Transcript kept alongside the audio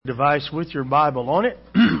Device with your Bible on it.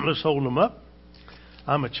 Let's hold them up.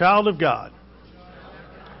 I'm a child of God.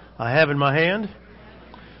 I have in my hand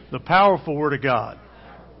the powerful Word of God.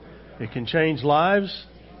 It can change lives,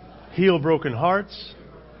 heal broken hearts,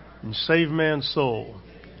 and save man's soul.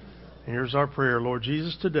 And here's our prayer. Lord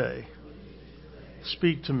Jesus, today,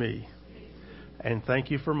 speak to me. And thank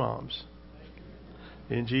you for moms.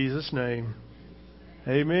 In Jesus' name,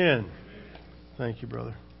 amen. Thank you,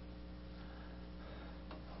 brother.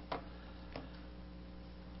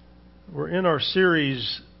 We're in our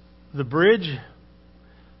series, The Bridge,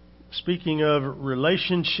 speaking of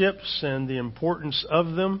relationships and the importance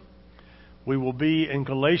of them. We will be in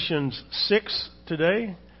Galatians 6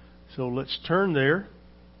 today, so let's turn there.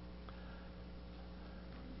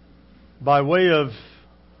 By way of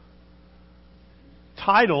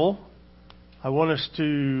title, I want us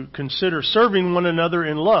to consider serving one another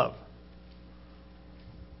in love.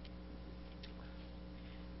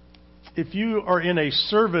 If you are in a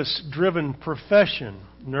service-driven profession,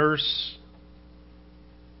 nurse,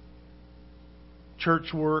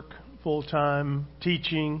 church work, full-time,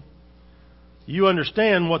 teaching, you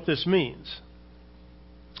understand what this means.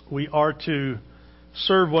 We are to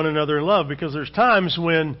serve one another in love because there's times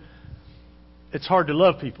when it's hard to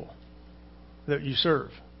love people that you serve.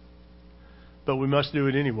 But we must do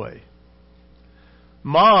it anyway.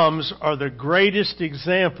 Moms are the greatest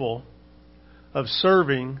example of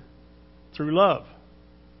serving through love.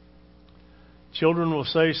 Children will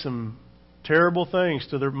say some terrible things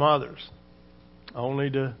to their mothers, only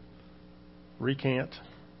to recant,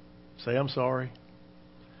 say, I'm sorry.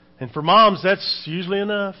 And for moms, that's usually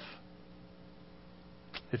enough.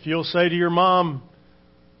 If you'll say to your mom,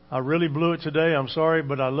 I really blew it today, I'm sorry,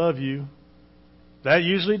 but I love you, that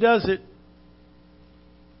usually does it.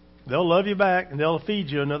 They'll love you back and they'll feed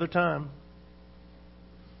you another time.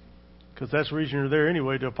 Because that's the reason you're there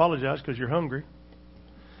anyway, to apologize, because you're hungry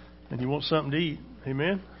and you want something to eat.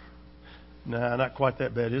 Amen? Nah, not quite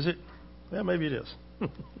that bad, is it? Well, maybe it is.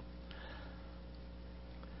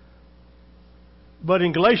 But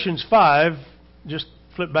in Galatians 5, just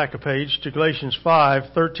flip back a page to Galatians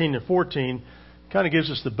 5, 13 and 14, kind of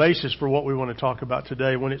gives us the basis for what we want to talk about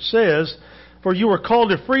today. When it says, for you are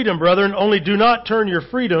called to freedom, brethren, only do not turn your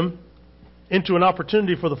freedom into an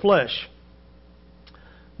opportunity for the flesh.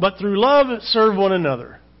 But through love, serve one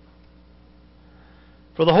another.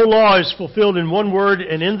 For the whole law is fulfilled in one word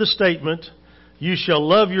and in the statement, you shall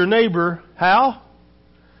love your neighbor, how?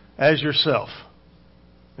 As yourself.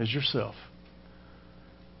 As yourself.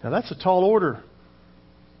 Now that's a tall order.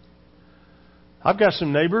 I've got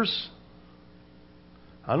some neighbors.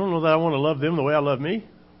 I don't know that I want to love them the way I love me.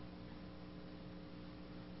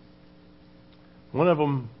 One of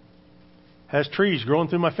them has trees growing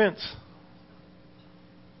through my fence.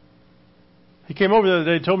 He came over the other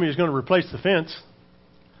day and told me he was going to replace the fence.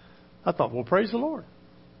 I thought, well, praise the Lord.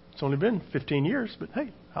 It's only been 15 years, but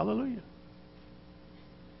hey, hallelujah.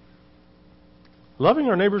 Loving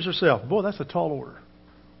our neighbors ourselves. Boy, that's a tall order.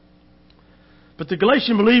 But the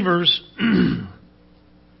Galatian believers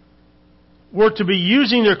were to be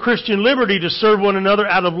using their Christian liberty to serve one another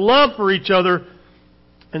out of love for each other.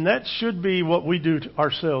 And that should be what we do to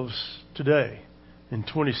ourselves today in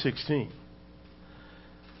 2016.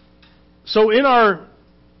 So in our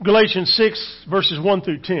Galatians 6, verses 1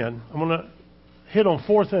 through 10, I'm going to hit on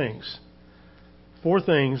four things. Four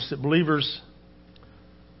things that believers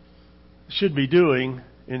should be doing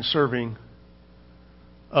in serving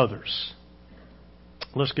others.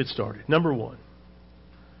 Let's get started. Number one,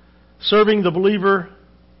 serving the believer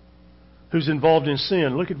who's involved in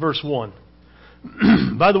sin. Look at verse 1.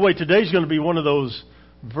 By the way, today's going to be one of those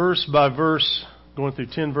verse by verse, going through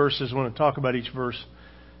 10 verses. I want to talk about each verse,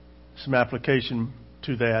 some application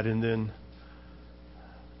to that, and then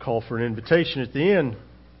call for an invitation at the end.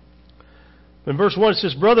 In verse 1 it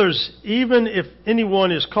says, brothers, even if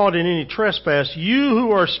anyone is caught in any trespass, you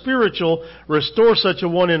who are spiritual, restore such a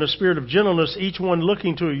one in a spirit of gentleness, each one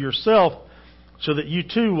looking to yourself, so that you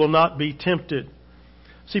too will not be tempted.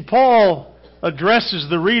 See, Paul addresses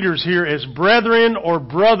the readers here as brethren or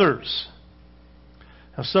brothers.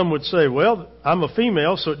 Now some would say, well, I'm a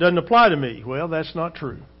female, so it doesn't apply to me. Well, that's not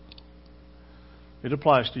true. It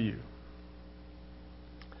applies to you.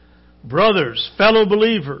 Brothers, fellow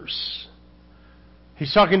believers.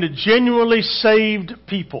 He's talking to genuinely saved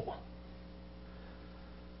people.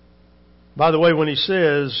 By the way, when he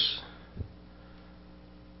says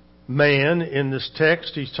man in this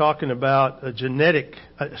text, he's talking about a generic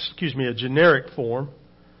form.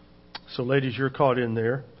 So ladies, you're caught in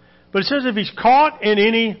there. But it says if he's caught in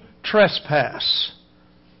any trespass.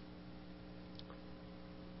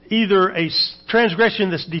 either a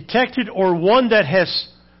transgression that's detected or one that has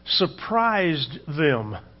surprised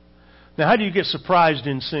them. Now, how do you get surprised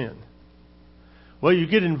in sin? Well, you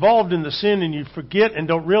get involved in the sin and you forget and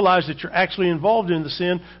don't realize that you're actually involved in the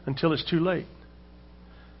sin until it's too late.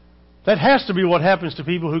 That has to be what happens to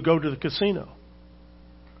people who go to the casino.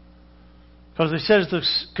 Because they sit at the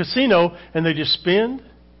casino and they just spend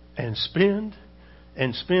and spend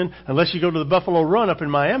and spend, unless you go to the Buffalo Run up in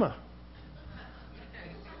Miami.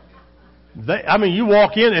 You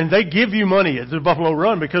walk in and they give you money at the Buffalo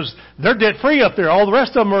Run because they're debt free up there. All the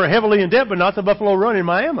rest of them are heavily in debt, but not the Buffalo Run in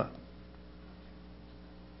Miami.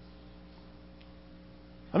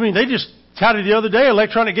 They just touted the other day,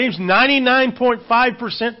 electronic games,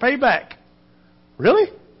 99.5% payback. Really?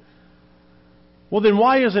 Well, then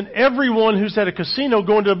why isn't everyone who's at a casino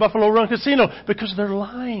going to a Buffalo Run casino? Because they're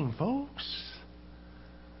lying, folks.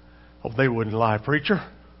 Oh, they wouldn't lie, preacher.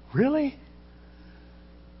 Really?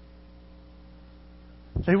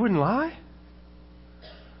 They wouldn't lie?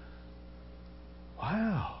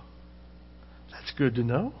 Wow. That's good to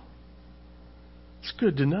know. It's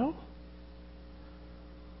good to know.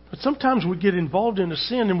 But sometimes we get involved in a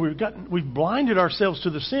sin and we've blinded ourselves to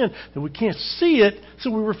the sin that we can't see it,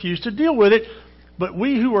 so we refuse to deal with it. But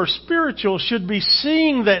we who are spiritual should be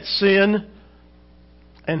seeing that sin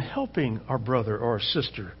and helping our brother or our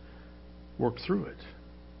sister work through it.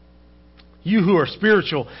 You who are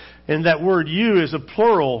spiritual, and that word you is a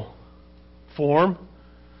plural form.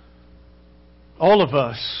 All of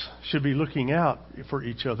us should be looking out for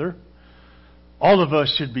each other. All of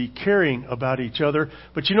us should be caring about each other.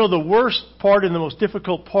 But the worst part and the most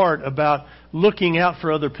difficult part about looking out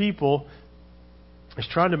for other people is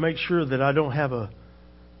trying to make sure that I don't have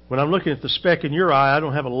when I'm looking at the speck in your eye, I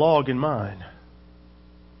don't have a log in mine.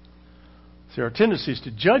 See, our tendency is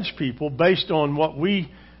to judge people based on what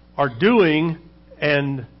we are doing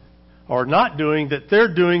and are not doing, that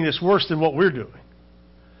they're doing that's worse than what we're doing.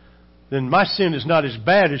 Then my sin is not as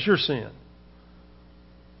bad as your sin.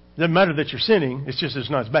 It doesn't matter that you're sinning, it's just it's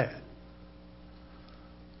not as bad.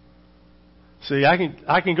 See,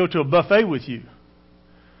 I can go to a buffet with you,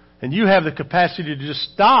 and you have the capacity to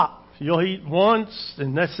just stop. You'll eat once,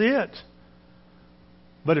 and that's it.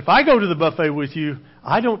 But if I go to the buffet with you,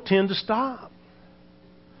 I don't tend to stop.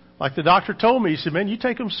 Like the doctor told me, he said, man, you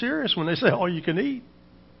take them serious when they say all you can eat.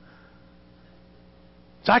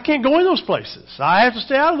 So I can't go in those places. I have to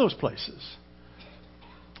stay out of those places.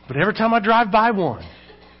 But every time I drive by one,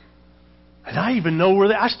 and I even know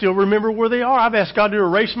I still remember where they are. I've asked God to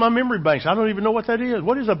erase my memory banks. I don't even know what that is.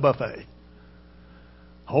 What is a buffet?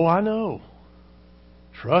 Oh, I know.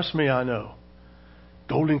 Trust me, I know.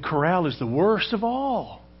 Golden Corral is the worst of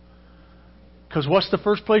all. Because what's the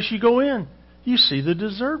first place you go in? You see the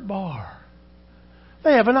dessert bar.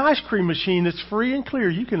 They have an ice cream machine that's free and clear.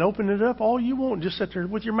 You can open it up all you want and just sit there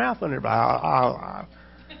with your mouth on it.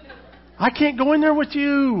 I can't go in there with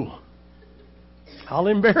you. I'll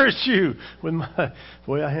embarrass you with the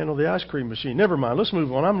way I handle the ice cream machine. Never mind. Let's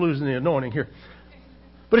move on. I'm losing the anointing here.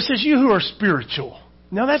 But it says, you who are spiritual.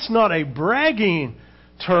 Now, that's not a bragging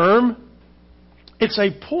term. It's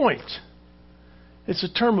a point. It's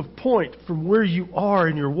a term of point from where you are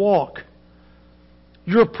in your walk.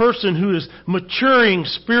 You're a person who is maturing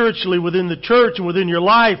spiritually within the church and within your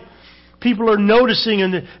life. People are noticing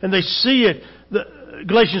and they see it.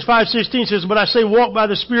 Galatians 5:16 says, but I say walk by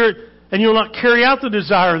the Spirit, and you'll not carry out the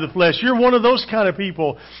desire of the flesh. You're one of those kind of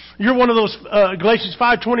people. You're one of those Galatians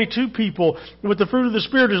 5:22 people. With the fruit of the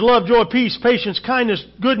Spirit is love, joy, peace, patience, kindness,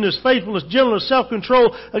 goodness, faithfulness, gentleness,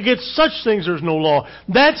 self-control. Against such things there's no law.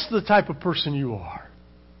 That's the type of person you are.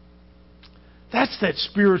 That's that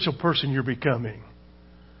spiritual person you're becoming.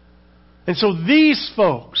 And so these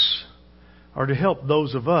folks are to help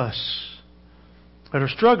those of us that are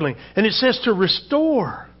struggling. And it says to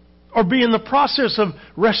restore, or be in the process of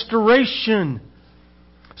restoration,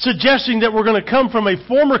 suggesting that we're going to come from a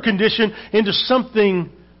former condition into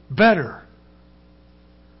something better.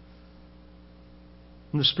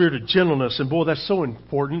 In the spirit of gentleness. And boy, that's so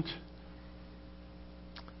important.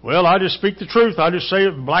 Well, I just speak the truth. I just say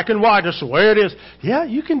it black and white. That's the way it is. Yeah,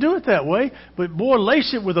 you can do it that way. But boy,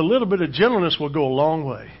 lace it with a little bit of gentleness will go a long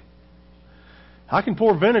way. I can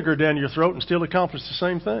pour vinegar down your throat and still accomplish the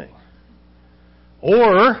same thing.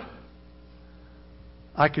 Or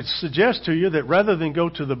I could suggest to you that rather than go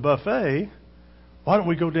to the buffet, why don't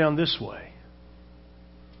we go down this way?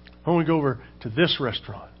 Why don't we go over to this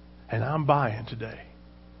restaurant? And I'm buying today.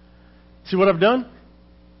 See what I've done?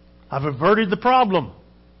 I've averted the problem.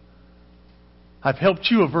 I've helped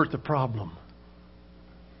you avert the problem.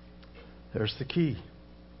 There's the key.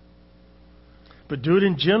 But do it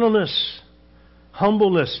in gentleness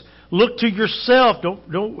Humbleness. Look to yourself.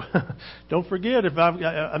 Don't forget, if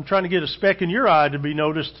I'm trying to get a speck in your eye to be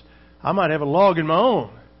noticed, I might have a log in my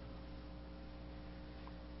own.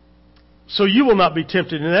 So you will not be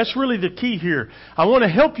tempted. And that's really the key here. I want to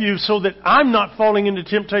help you so that I'm not falling into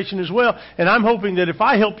temptation as well. And I'm hoping that if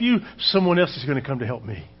I help you, someone else is going to come to help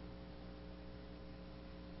me.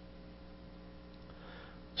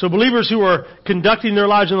 So believers who are conducting their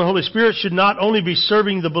lives in the Holy Spirit should not only be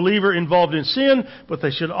serving the believer involved in sin, but they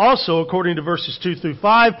should also, according to verses 2 through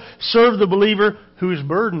 5, serve the believer who is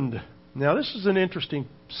burdened. Now this is an interesting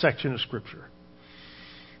section of Scripture.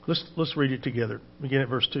 Let's read it together. Begin at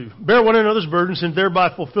verse 2. Bear one another's burdens and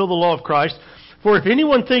thereby fulfill the law of Christ. For if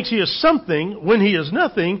anyone thinks he is something when he is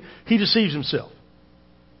nothing, he deceives himself.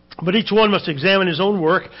 But each one must examine his own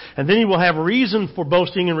work, and then he will have reason for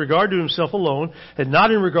boasting in regard to himself alone, and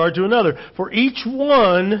not in regard to another. For each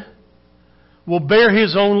one will bear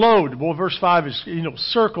his own load. Well, verse 5 is,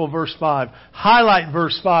 circle verse 5, highlight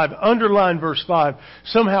verse 5, underline verse 5,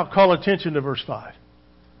 somehow call attention to verse 5.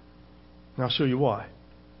 And I'll show you why.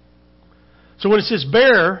 So when it says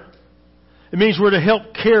bear, it means we're to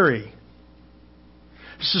help carry.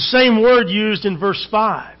 It's the same word used in verse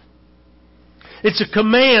 5. It's a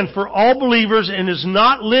command for all believers and is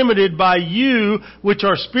not limited by you, which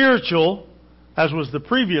are spiritual, as was the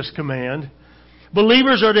previous command.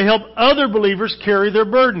 Believers are to help other believers carry their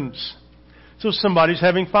burdens. So if somebody's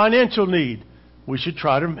having financial need, we should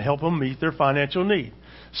try to help them meet their financial need.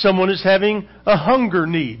 Someone is having a hunger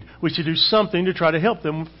need. We should do something to try to help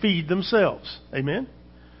them feed themselves. Amen?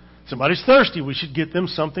 Somebody's thirsty. We should get them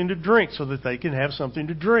something to drink so that they can have something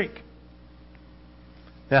to drink.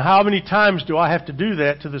 Now, how many times do I have to do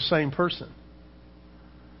that to the same person?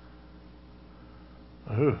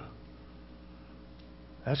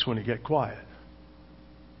 That's when it gets quiet.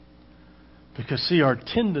 Because, see, our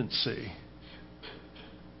tendency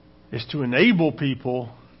is to enable people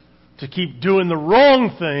to keep doing the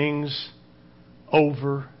wrong things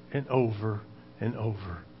over and over and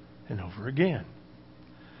over and over again.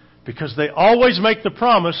 Because they always make the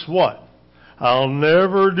promise, what? I'll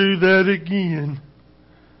never do that again.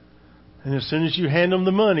 And as soon as you hand them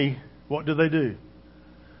the money, what do?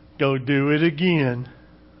 Go do it again.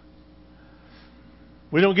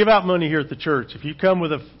 We don't give out money here at the church. If you come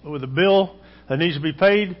with a bill that needs to be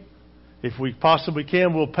paid, if we possibly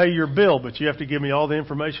can, we'll pay your bill. But you have to give me all the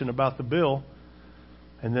information about the bill.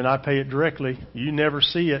 And then I pay it directly. You never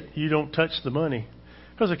see it. You don't touch the money.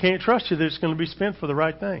 Because I can't trust you that it's going to be spent for the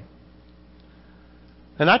right thing.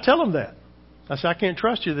 And I tell them that. I say, I can't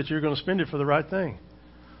trust you that you're going to spend it for the right thing.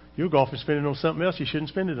 You'll go off and spend it on something else you shouldn't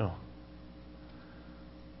spend it on.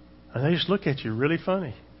 And they just look at you really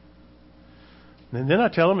funny. And then I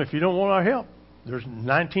tell them, if you don't want our help, there's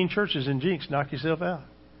 19 churches in Jinx. Knock yourself out.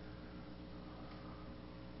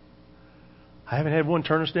 I haven't had one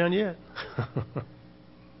turn us down yet.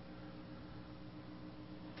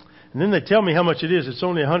 And then they tell me how much it is. It's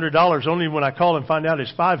only $100. Only when I call and find out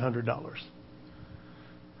it's $500.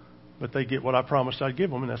 But they get what I promised I'd give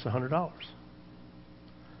them, and that's $100.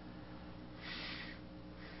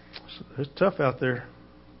 It's tough out there.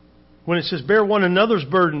 When it says bear one another's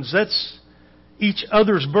burdens, that's each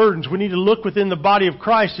other's burdens. We need to look within the body of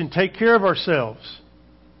Christ and take care of ourselves.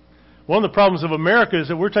 One of the problems of America is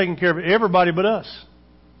that we're taking care of everybody but us.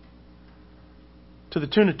 To the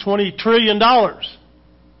tune of $20 trillion.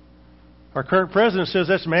 Our current president says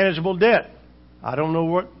that's manageable debt. I don't know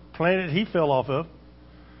what planet he fell off of,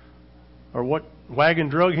 or what wagon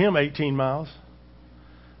drug him 18 miles.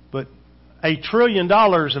 But $1 trillion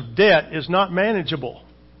of debt is not manageable.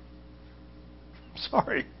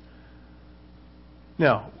 Sorry.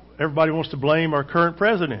 Now, everybody wants to blame our current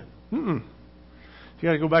president. You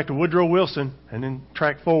got to go back to Woodrow Wilson and then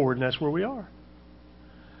track forward, and that's where we are.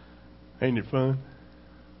 Ain't it fun?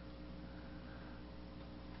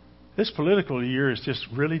 This political year is just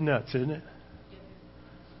really nuts, isn't it?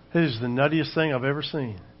 It is the nuttiest thing I've ever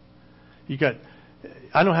seen.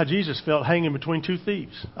 I know how Jesus felt hanging between two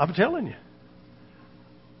thieves. I'm telling you.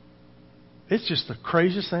 It's just the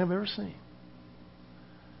craziest thing I've ever seen.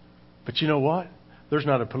 But you know what? There's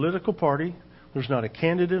not a political party, there's not a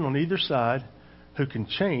candidate on either side who can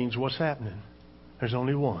change what's happening. There's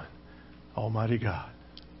only one, Almighty God.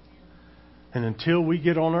 And until we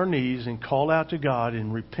get on our knees and call out to God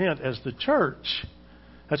and repent as the church,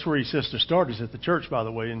 that's where he says to start, is at the church, by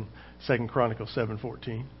the way, in 2 Chronicles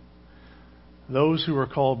 7:14. Those who are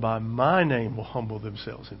called by my name will humble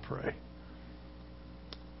themselves and pray.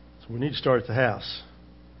 So we need to start at the house.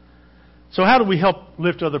 So how do we help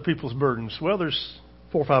lift other people's burdens? Well, there's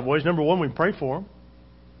 4 or 5 ways. Number one, we can pray for them.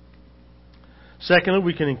 Secondly,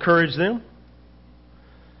 we can encourage them.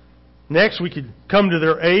 Next, we could come to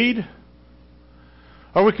their aid,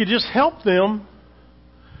 or we could just help them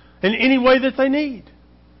in any way that they need.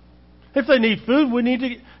 If they need food, we need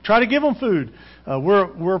to try to give them food.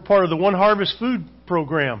 We're part of the One Harvest food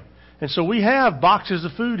program, and so we have boxes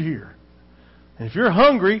of food here. And if you're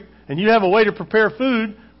hungry and you have a way to prepare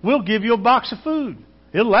food, we'll give you a box of food.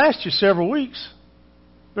 It'll last you several weeks.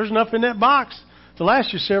 There's enough in that box to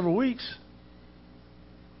last you several weeks.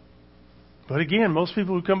 But again, most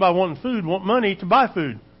people who come by wanting food want money to buy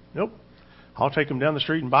food. Nope. I'll take them down the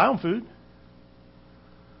street and buy them food.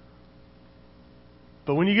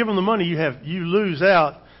 But when you give them the money, you lose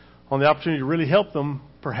out on the opportunity to really help them,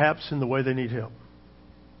 perhaps in the way they need help.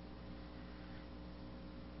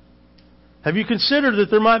 Have you considered that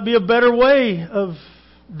there might be a better way of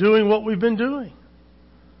doing what we've been doing?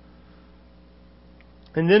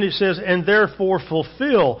 And then it says, and therefore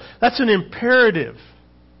fulfill. That's an imperative.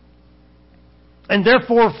 And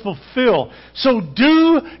therefore fulfill. So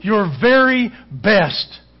do your very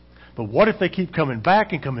best. But what if they keep coming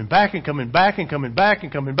back and coming back and coming back and coming back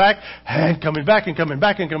and coming back and coming back and coming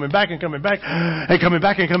back and coming back and coming back and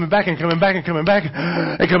coming back and coming back and coming back and coming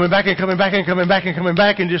back and coming back and coming back and coming back and coming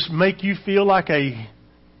back and just make you feel like a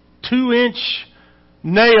 2-inch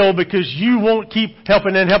nail because you won't keep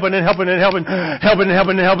helping and helping and helping and helping, helping and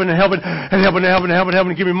helping and helping and helping and helping and helping and helping and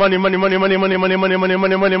helping, give me money, money, money, money, money, money, money, money,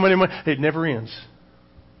 money, money, money, money. It never ends.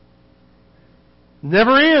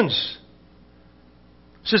 Never ends.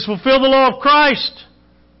 It says fulfill the law of Christ.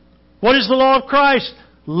 What is the law of Christ?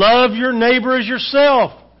 Love your neighbor as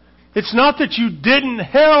yourself. It's not that you didn't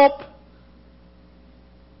help.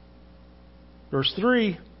 Verse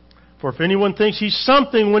 3. For if anyone thinks he's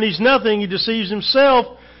something when he's nothing, he deceives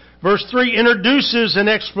himself. Verse 3 introduces an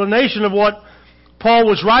explanation of what Paul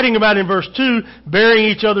was writing about in verse 2, bearing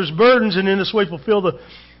each other's burdens, and in this way fulfill the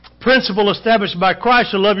principle established by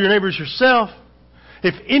Christ to love your neighbor as yourself.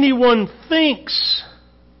 If anyone thinks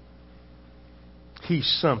he's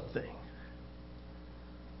something.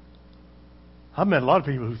 I've met a lot of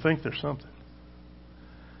people who think they're something.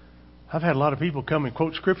 I've had a lot of people come and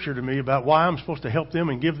quote Scripture to me about why I'm supposed to help them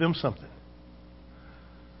and give them something.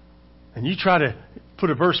 And you try to put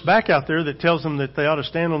a verse back out there that tells them that they ought to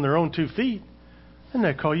stand on their own 2 feet, and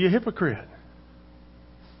they call you a hypocrite.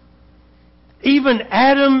 Even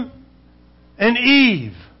Adam and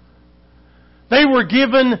Eve, they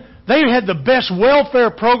had the best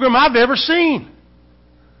welfare program I've ever seen.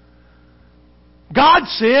 God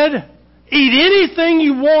said, eat anything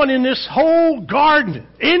you want in this whole garden.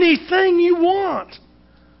 Anything you want.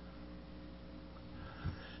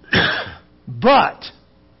 But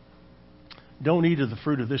don't eat of the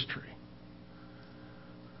fruit of this tree.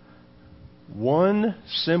 One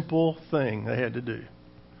simple thing they had to do.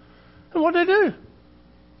 And what did they do?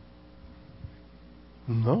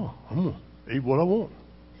 No, I'm going to eat what I want.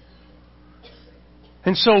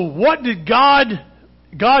 And so what did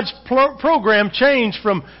God's program change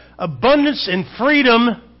from abundance and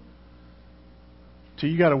freedom to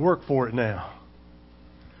you got to work for it now?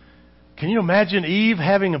 Can you imagine Eve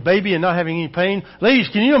having a baby and not having any pain? Ladies,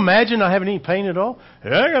 can you imagine not having any pain at all?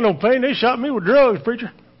 Yeah, I ain't got no pain. They shot me with drugs,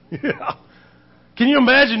 preacher. Yeah. Can you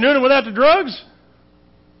imagine doing it without the drugs?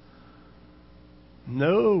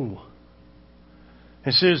 No.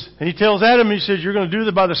 It says, and he tells Adam, he says, you're going to do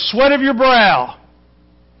that by the sweat of your brow.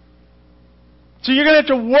 So you're going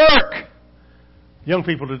to have to work. Young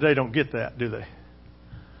people today don't get that, do they?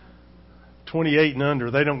 28 and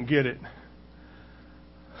under, they don't get it.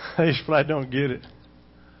 They just flat don't get it.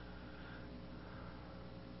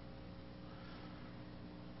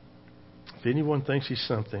 If anyone thinks he's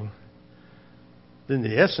something, then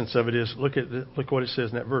the essence of it is, look what it says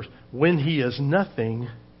in that verse. When he is nothing,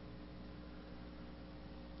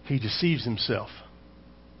 he deceives himself.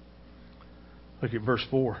 Look at verse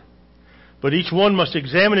 4. But each one must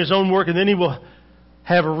examine his own work, and then he will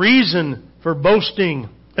have a reason for boasting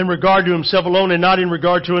in regard to himself alone and not in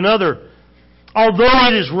regard to another. Although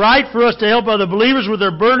it is right for us to help other believers with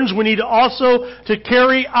their burdens, we need also to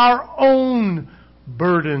carry our own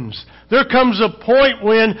burdens. There comes a point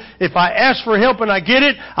when if I ask for help and I get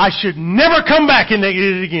it, I should never come back and get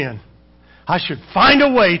it again. I should find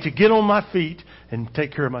a way to get on my feet and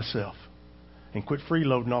take care of myself and quit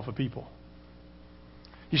freeloading off of people.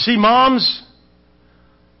 You see, moms,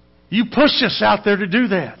 you push us out there to do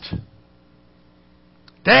that.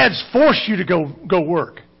 Dads force you to go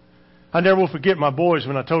work. I never will forget my boys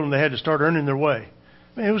when I told them they had to start earning their way.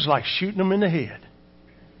 Man, it was like shooting them in the head.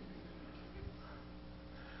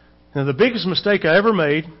 Now, the biggest mistake I ever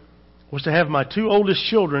made was to have my 2 oldest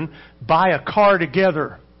children buy a car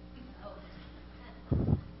together.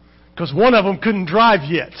 Because one of them couldn't drive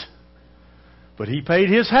yet. But he paid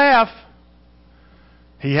his half.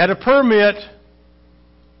 He had a permit.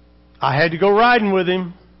 I had to go riding with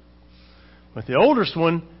him. But the oldest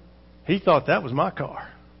one, he thought that was my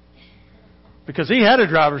car. Because he had a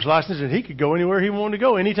driver's license and he could go anywhere he wanted to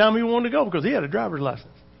go, anytime he wanted to go, because he had a driver's license.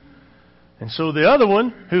 And so the other one,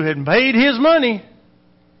 who had paid his money,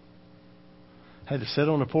 had to sit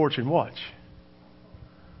on the porch and watch.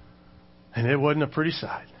 And it wasn't a pretty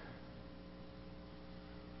sight.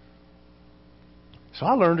 So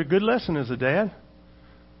I learned a good lesson as a dad.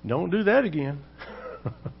 Don't do that again.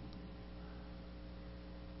 But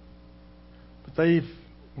they've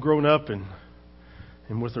grown up and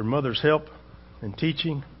with their mother's help and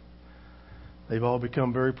teaching, they've all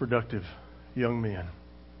become very productive young men.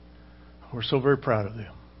 We're so very proud of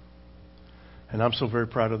them. And I'm so very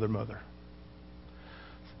proud of their mother.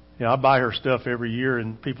 You know, I buy her stuff every year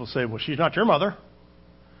and people say, well, she's not your mother.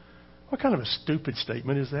 What kind of a stupid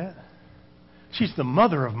statement is that? She's the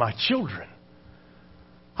mother of my children.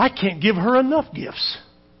 I can't give her enough gifts.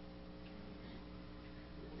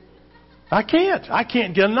 I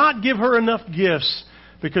cannot give her enough gifts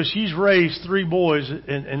because she's raised 3 boys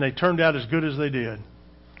and they turned out as good as they did.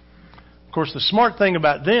 Of course, the smart thing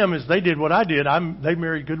about them is they did what I did. They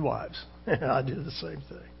married good wives. I did the same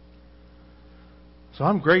thing. So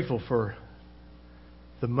I'm grateful for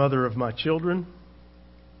the mother of my children.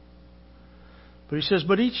 But he says,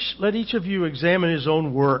 let each of you examine his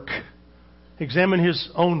own work. Examine his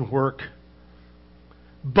own work.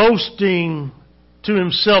 Boasting to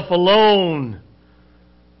himself alone,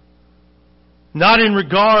 not in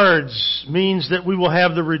regards, means that we will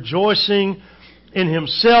have the rejoicing in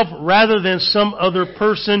himself rather than some other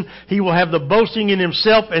person. He will have the boasting in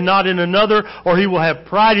himself and not in another, or he will have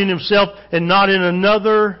pride in himself and not in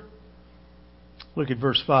another. Look at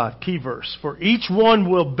verse 5, key verse. For each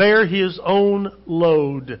one will bear his own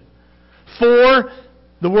load.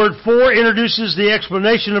 The word for introduces the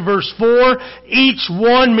explanation of verse 4. Each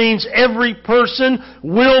one means every person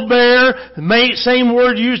will bear, same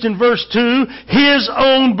word used in verse 2, his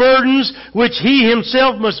own burdens, which he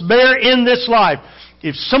himself must bear in this life.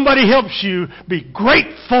 If somebody helps you, be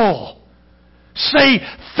grateful. Say,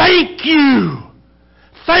 thank you.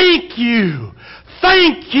 Thank you.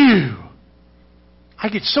 Thank you. I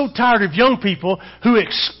get so tired of young people who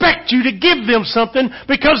expect you to give them something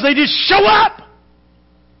because they just show up.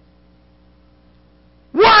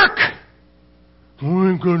 Work! I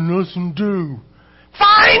ain't got nothing to do.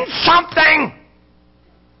 Find something!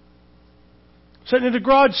 Sitting at a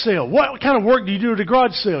garage sale. What kind of work do you do at a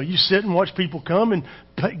garage sale? You sit and watch people come and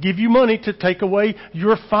give you money to take away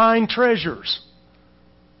your fine treasures.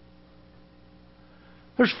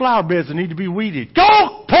 There's flower beds that need to be weeded.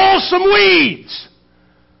 Go pull some weeds!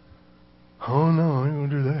 Oh no, I ain't going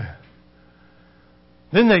to do that.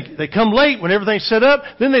 Then they come late when everything's set up.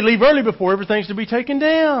 Then they leave early before everything's to be taken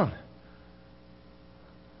down.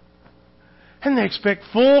 And they expect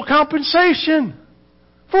full compensation.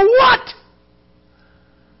 For what?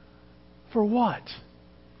 For what?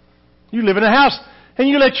 You live in a house and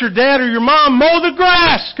you let your dad or your mom mow the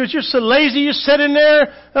grass because you're so lazy you sit in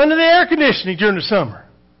there under the air conditioning during the summer.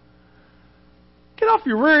 Get off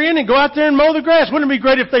your rear end and go out there and mow the grass. Wouldn't it be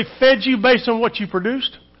great if they fed you based on what you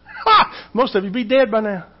produced? Most of you be dead by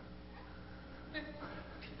now.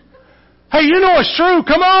 Hey, you know it's true.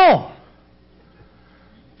 Come on.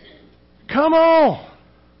 Come on.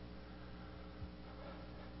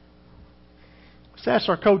 Let's ask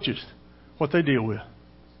our coaches what they deal with.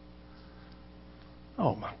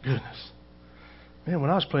 Oh, my goodness. Man,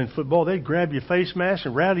 when I was playing football, they'd grab your face mask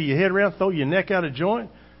and rattle your head around, throw your neck out of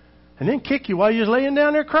joint, and then kick you while you was laying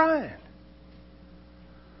down there crying.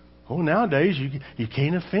 Oh, nowadays, you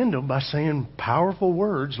can't offend them by saying powerful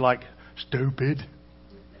words like stupid.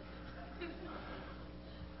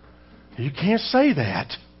 You can't say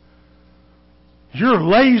that. You're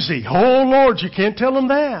lazy. Oh, Lord, you can't tell them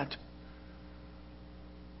that.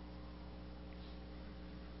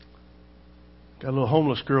 Got a little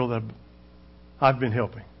homeless girl that I've been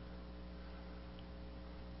helping.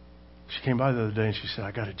 She came by the other day and she said,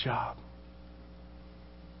 I got a job.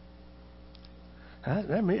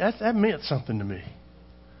 That meant something to me.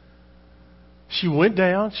 She went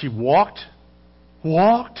down, she walked,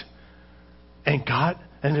 and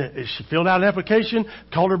she filled out an application,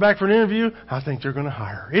 called her back for an interview. I think they're going to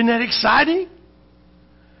hire her. Isn't that exciting?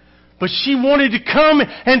 But she wanted to come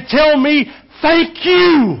and tell me, thank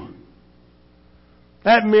you.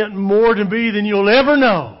 That meant more to me than you'll ever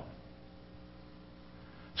know.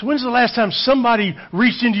 So when's the last time somebody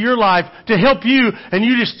reached into your life to help you and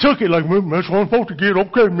you just took it like, that's what I'm supposed to get.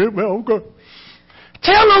 Okay.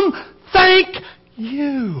 Tell them, thank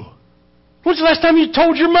you. When's the last time you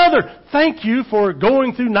told your mother, thank you for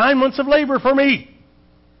going through 9 months of labor for me?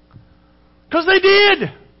 Because they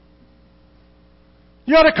did.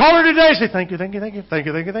 You ought to call her today and say, thank you, thank you, thank you, thank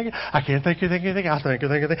you, thank you, thank you. I can't thank you, thank you, thank you. I thank you,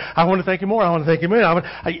 thank you, thank you. I want to thank you more. I want to thank you more.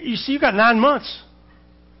 You see, you got 9 months.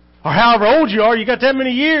 Or however old you are, you got that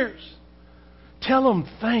many years. Tell them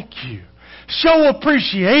thank you. Show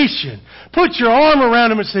appreciation. Put your arm around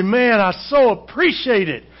them and say, man, I so appreciate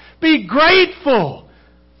it. Be grateful.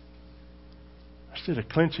 Instead of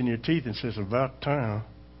clenching your teeth and says, about time.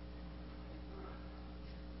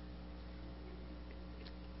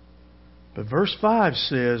 But verse 5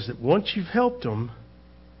 says that once you've helped them,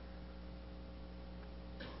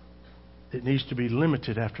 it needs to be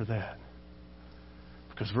limited after that.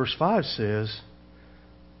 Because verse 5 says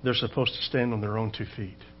they're supposed to stand on their own 2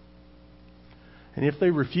 feet. And if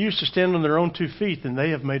they refuse to stand on their own 2 feet, then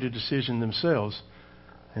they have made a decision themselves.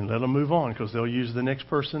 And let them move on, because they'll use the next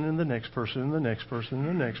person and the next person and the next person and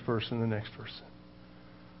the next person and the next person.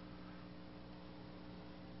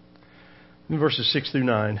 In verses 6 through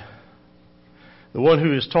 9, the one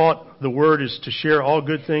who is taught the word is to share all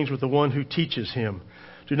good things with the one who teaches him.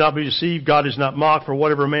 Do not be deceived. God is not mocked. For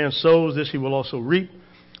whatever a man sows, this he will also reap.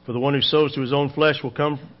 For the one who sows to his own flesh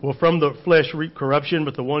will from the flesh reap corruption,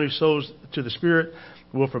 but the one who sows to the Spirit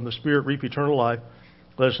will from the Spirit reap eternal life.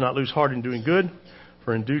 Let us not lose heart in doing good,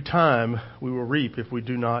 for in due time we will reap if we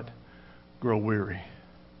do not grow weary.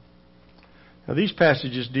 Now these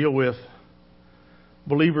passages deal with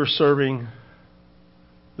believers serving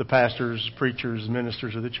the pastors, preachers,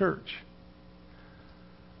 ministers of the church.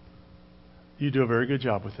 You do a very good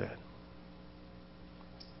job with that.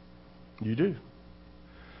 You do.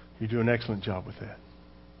 You do an excellent job with that.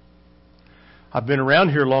 I've been around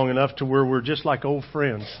here long enough to where we're just like old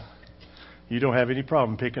friends. You don't have any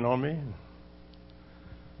problem picking on me and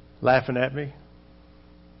laughing at me.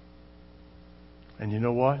 And you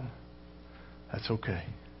know what? That's okay.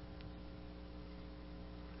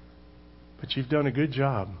 But you've done a good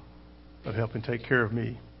job of helping take care of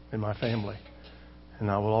me and my family.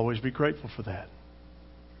 And I will always be grateful for that.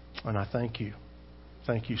 And I thank you.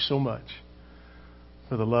 Thank you so much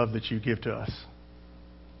for the love that you give to us.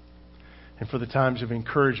 And for the times of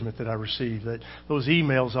encouragement that I receive. Those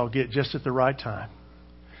emails I'll get just at the right time.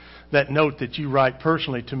 That note that you write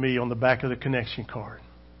personally to me on the back of the connection card.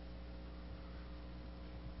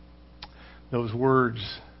 Those words,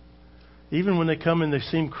 even when they come and they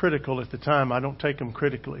seem critical at the time, I don't take them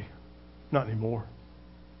critically. Not anymore.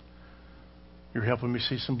 You're helping me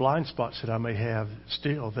see some blind spots that I may have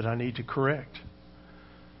still that I need to correct.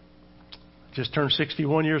 Just turned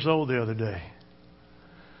 61 years old the other day.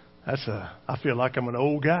 I feel like I'm an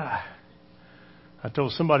old guy. I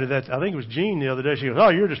told somebody that, I think it was Jean the other day, she goes, oh,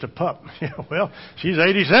 you're just a pup. Yeah, well, she's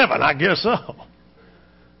 87, I guess so.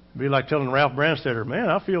 It'd be like telling Ralph Branstetter, man,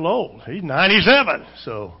 I feel old. He's 97,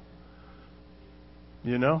 so,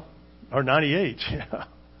 or 98, yeah.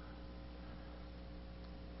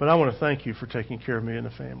 But I want to thank you for taking care of me and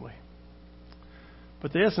the family.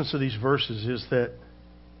 But the essence of these verses is that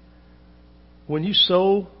when you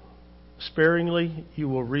sow sparingly, you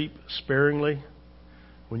will reap sparingly.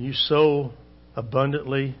 When you sow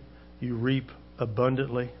abundantly, you reap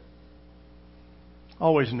abundantly.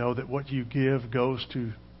 Always know that what you give goes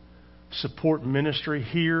to support ministry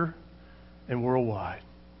here and worldwide.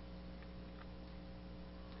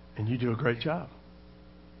 And you do a great job.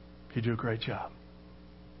 You do a great job.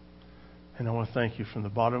 And I want to thank you from the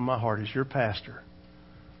bottom of my heart as your pastor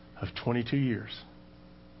of 22 years.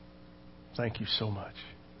 Thank you so much.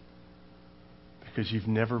 Because you've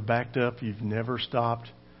never backed up, you've never stopped,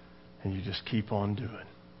 and you just keep on doing.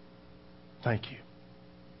 Thank you.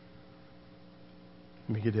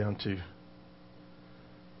 Let me get down to,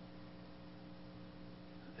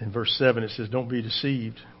 in verse 7 it says, don't be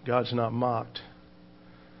deceived. God's not mocked.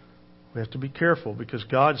 We have to be careful because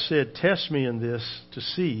God said, test me in this to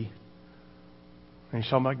see. And He's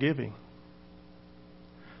talking about giving.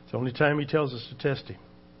 It's the only time He tells us to test Him.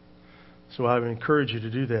 So I would encourage you to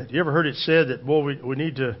do that. You ever heard it said that, boy, we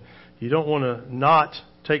need to, you don't want to not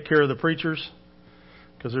take care of the preachers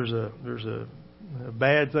because there's a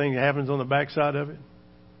bad thing that happens on the backside of it?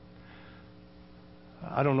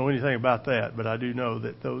 I don't know anything about that, but I do know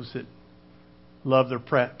that those that love their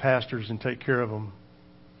pastors and take care of them,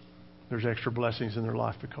 there's extra blessings in their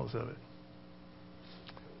life because of it.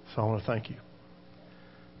 So I want to thank you.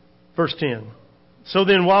 Verse 10. So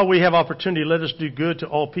then, while we have opportunity, let us do good to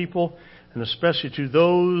all people, and especially to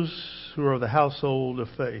those who are of the household of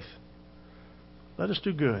faith. Let us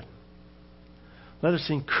do good. Let us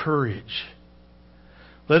encourage.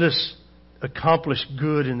 Let us accomplish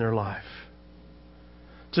good in their life.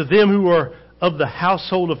 to them who are of the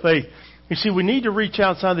household of faith. You see, we need to reach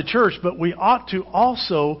outside the church, but we ought to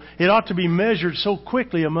also, it ought to be measured so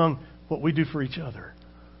quickly among what we do for each other.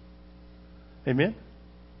 Amen?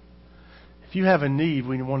 If you have a need,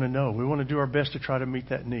 we want to know. We want to do our best to try to meet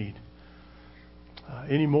that need.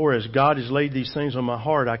 Anymore, as God has laid these things on my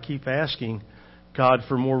heart, I keep asking God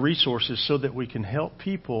for more resources so that we can help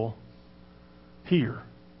people here.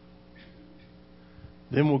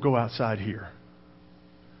 Then we'll go outside here.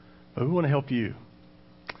 But we want to help you.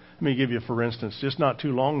 Let me give you, for instance, just not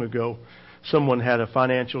too long ago, someone had a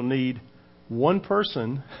financial need. One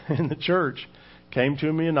person in the church came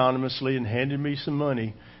to me anonymously and handed me some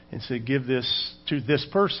money and said, give this to this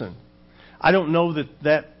person. I don't know that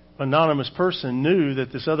that anonymous person knew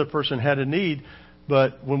that this other person had a need,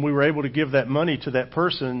 but when we were able to give that money to that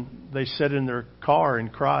person, they sat in their car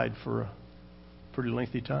and cried for a pretty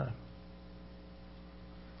lengthy time.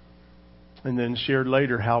 And then shared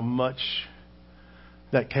later how much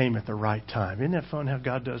that came at the right time. Isn't that fun how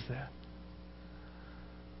God does that?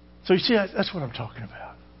 So you see, that's what I'm talking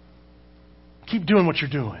about. Keep doing what you're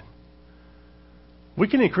doing. We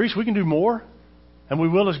can increase, we can do more, and we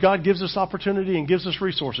will as God gives us opportunity and gives us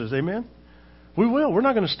resources. Amen? We will. We're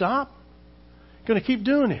not going to stop. We're going to keep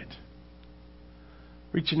doing it.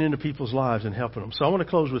 Reaching into people's lives and helping them. So I want to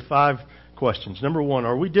close with 5 questions. Number 1,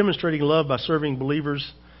 are we demonstrating love by serving believers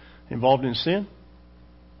involved in sin?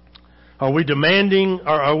 Are we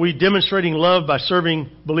demonstrating love by serving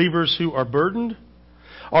believers who are burdened?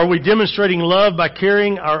 Are we demonstrating love by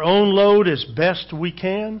carrying our own load as best we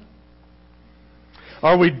can?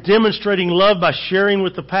 Are we demonstrating love by sharing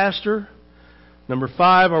with the pastor? Number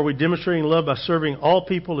 5, are we demonstrating love by serving all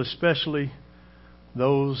people, especially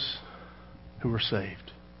those who are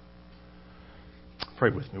saved?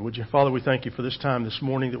 Pray with me, would you? Father, we thank you for this time this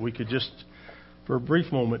morning that we could just, for a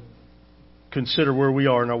brief moment, consider where we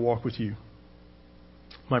are in our walk with you.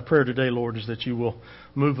 My prayer today, Lord, is that you will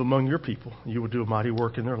move among your people. You will do a mighty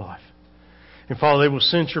work in their life. And Father, they will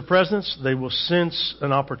sense your presence. They will sense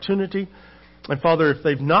an opportunity. And Father, if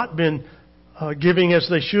they've not been giving as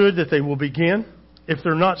they should, that they will begin. If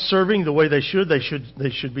they're not serving the way they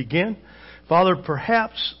should begin. Father,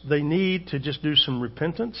 perhaps they need to just do some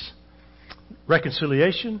repentance,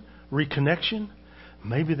 reconciliation, reconnection.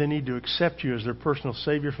 Maybe they need to accept you as their personal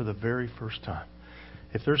Savior for the very first time.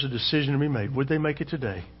 If there's a decision to be made, would they make it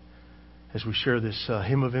today as we share this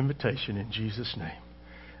hymn of invitation in Jesus' name?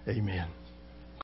 Amen.